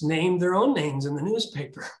folks named their own names in the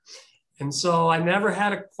newspaper. And so I never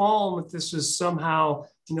had a qualm if this was somehow,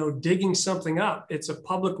 digging something up. It's a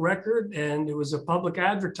public record and it was a public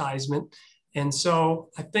advertisement. And so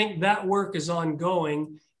I think that work is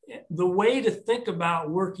ongoing. The way to think about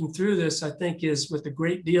working through this, I think, is with a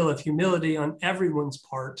great deal of humility on everyone's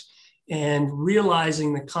part and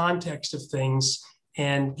realizing the context of things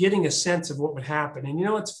and getting a sense of what would happen. And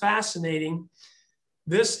it's fascinating.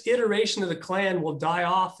 This iteration of the Klan will die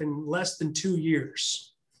off in less than 2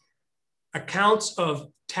 years. Accounts of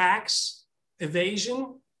tax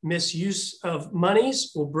evasion, misuse of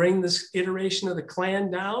monies will bring this iteration of the Klan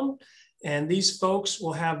down. And these folks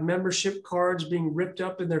will have membership cards being ripped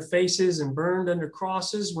up in their faces and burned under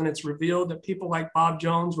crosses when it's revealed that people like Bob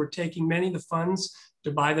Jones were taking many of the funds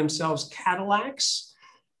to buy themselves Cadillacs.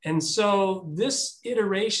 And so this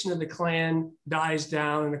iteration of the Klan dies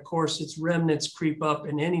down. And of course, its remnants creep up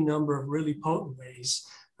in any number of really potent ways.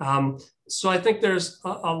 So I think there's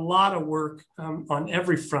a lot of work on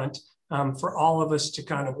every front for all of us to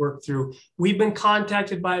kind of work through. We've been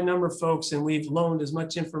contacted by a number of folks and we've loaned as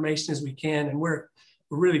much information as we can. And we're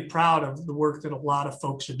really proud of the work that a lot of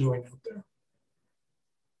folks are doing out there.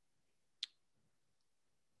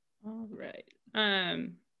 All right.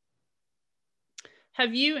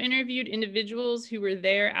 Have you interviewed individuals who were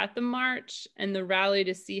there at the march and the rally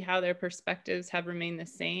to see how their perspectives have remained the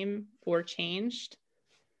same or changed?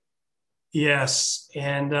 Yes.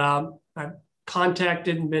 And I've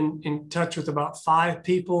contacted and been in touch with about 5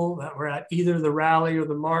 people that were at either the rally or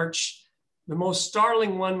the march. The most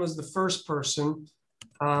startling one was the first person.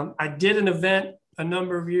 I did an event a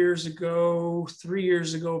number of years ago, 3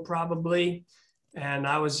 years ago probably, and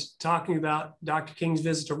I was talking about Dr. King's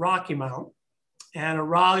visit to Rocky Mount. And a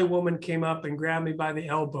Raleigh woman came up and grabbed me by the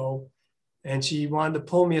elbow and she wanted to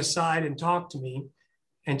pull me aside and talk to me.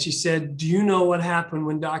 And she said, "Do you know what happened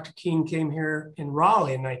when Dr. King came here in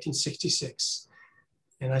Raleigh in 1966?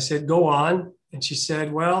 And I said, "Go on." And she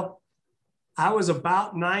said, "Well, I was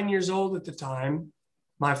about 9 years old at the time.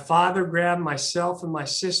 My father grabbed myself and my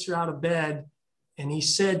sister out of bed and he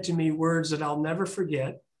said to me words that I'll never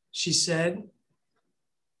forget. She said,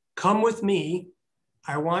 'Come with me.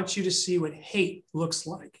 I want you to see what hate looks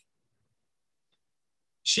like.'"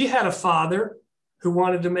 She had a father who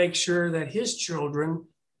wanted to make sure that his children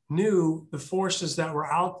knew the forces that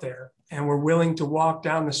were out there and were willing to walk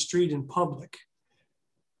down the street in public.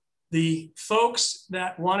 The folks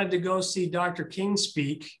that wanted to go see Dr. King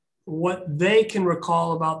speak, what they can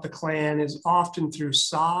recall about the Klan is often through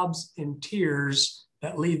sobs and tears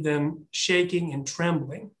that leave them shaking and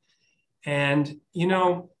trembling. And,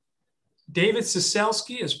 David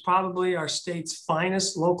Siselski is probably our state's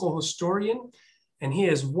finest local historian. And he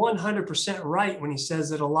is 100% right when he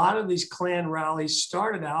says that a lot of these Klan rallies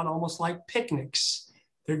started out almost like picnics.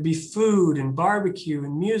 There'd be food and barbecue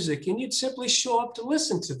and music, and you'd simply show up to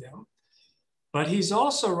listen to them. But he's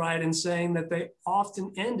also right in saying that they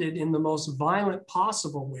often ended in the most violent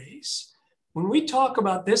possible ways. When we talk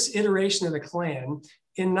about this iteration of the Klan,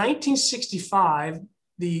 in 1965,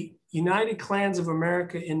 the United Klans of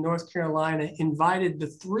America in North Carolina invited the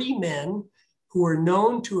 3 men who were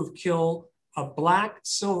known to have killed a Black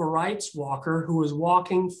civil rights walker who was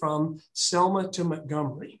walking from Selma to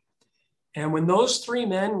Montgomery. And when those 3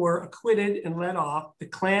 men were acquitted and let off, the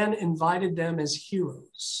Klan invited them as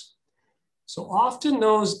heroes. So often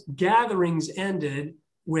those gatherings ended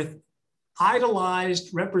with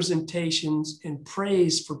idolized representations and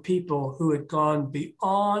praise for people who had gone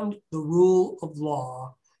beyond the rule of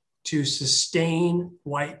law to sustain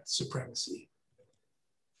white supremacy.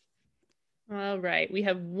 All right, we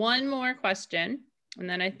have one more question, and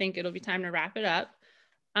then I think it'll be time to wrap it up.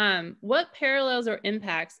 What parallels or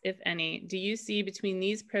impacts, if any, do you see between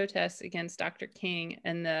these protests against Dr. King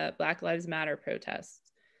and the Black Lives Matter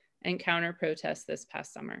protests and counter-protests this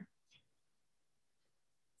past summer?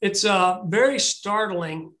 It's very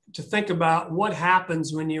startling to think about what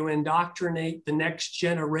happens when you indoctrinate the next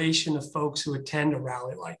generation of folks who attend a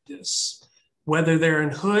rally like this, whether they're in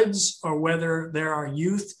hoods or whether there are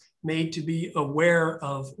youth made to be aware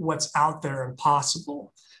of what's out there and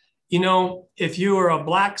possible. If you were a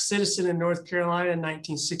Black citizen in North Carolina in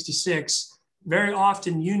 1966, Very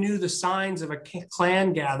often you knew the signs of a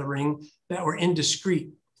Klan gathering that were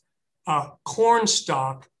indiscreet. A corn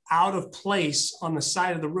stalk out of place on the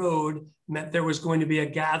side of the road meant there was going to be a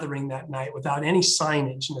gathering that night without any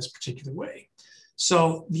signage in this particular way.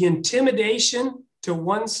 So the intimidation to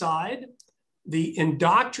one side, the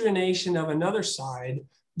indoctrination of another side,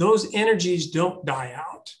 those energies don't die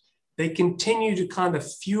out. They continue to kind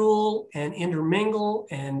of fuel and intermingle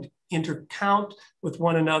and intercount with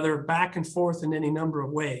one another back and forth in any number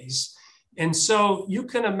of ways. And so you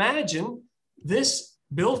can imagine this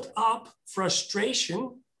built up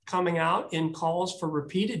frustration coming out in calls for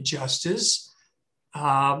repeated justice.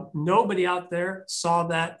 Nobody out there saw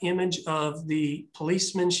that image of the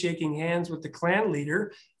policeman shaking hands with the Klan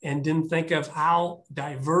leader and didn't think of how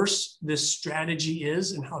diverse this strategy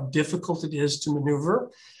is and how difficult it is to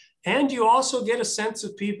maneuver. And you also get a sense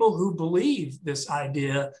of people who believe this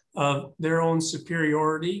idea of their own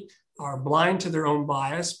superiority, are blind to their own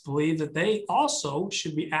bias, believe that they also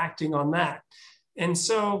should be acting on that. And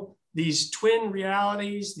so these twin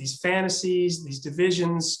realities, these fantasies, these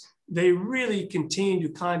divisions, they really continue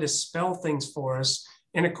to kind of spell things for us.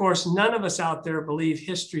 And of course, none of us out there believe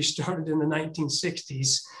history started in the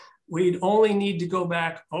 1960s. We'd only need to go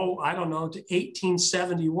back, to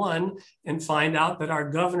 1871 and find out that our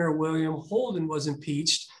governor, William Holden, was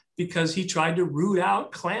impeached because he tried to root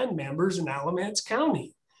out Klan members in Alamance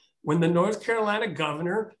County. When the North Carolina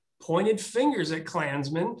governor pointed fingers at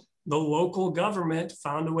Klansmen, the local government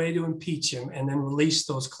found a way to impeach him and then release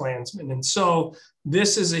those Klansmen. And so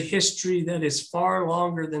this is a history that is far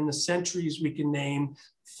longer than the centuries we can name,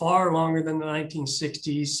 far longer than the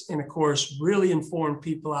 1960s, and of course, really informed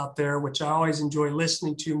people out there, which I always enjoy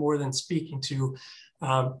listening to more than speaking to,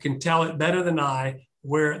 can tell it better than I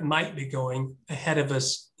where it might be going ahead of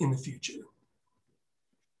us in the future.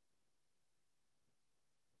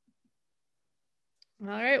 All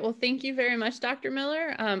right, well, thank you very much, Dr.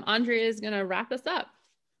 Miller. Andrea is gonna wrap us up.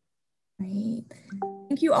 Great.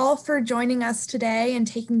 Thank you all for joining us today and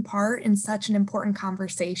taking part in such an important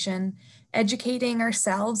conversation. Educating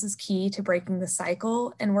ourselves is key to breaking the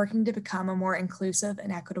cycle and working to become a more inclusive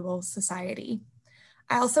and equitable society.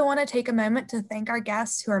 I also want to take a moment to thank our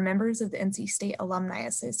guests who are members of the NC State Alumni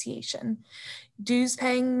Association.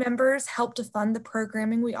 Dues-paying members help to fund the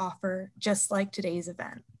programming we offer, just like today's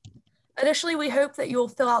event. Additionally, we hope that you'll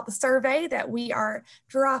fill out the survey that we are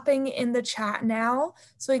dropping in the chat now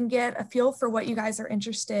so we can get a feel for what you guys are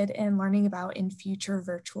interested in learning about in future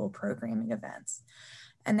virtual programming events.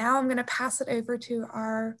 And now I'm going to pass it over to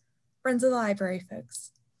our Friends of the Library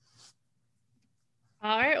folks.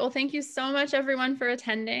 All right, well, thank you so much, everyone, for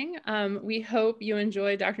attending. We hope you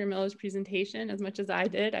enjoyed Dr. Miller's presentation as much as I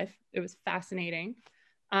did. It was fascinating.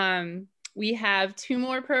 We have 2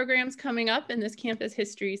 more programs coming up in this campus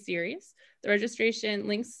history series. The registration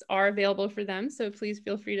links are available for them, so please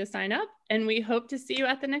feel free to sign up. And we hope to see you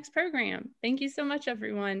at the next program. Thank you so much,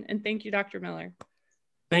 everyone. And thank you, Dr. Miller.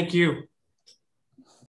 Thank you.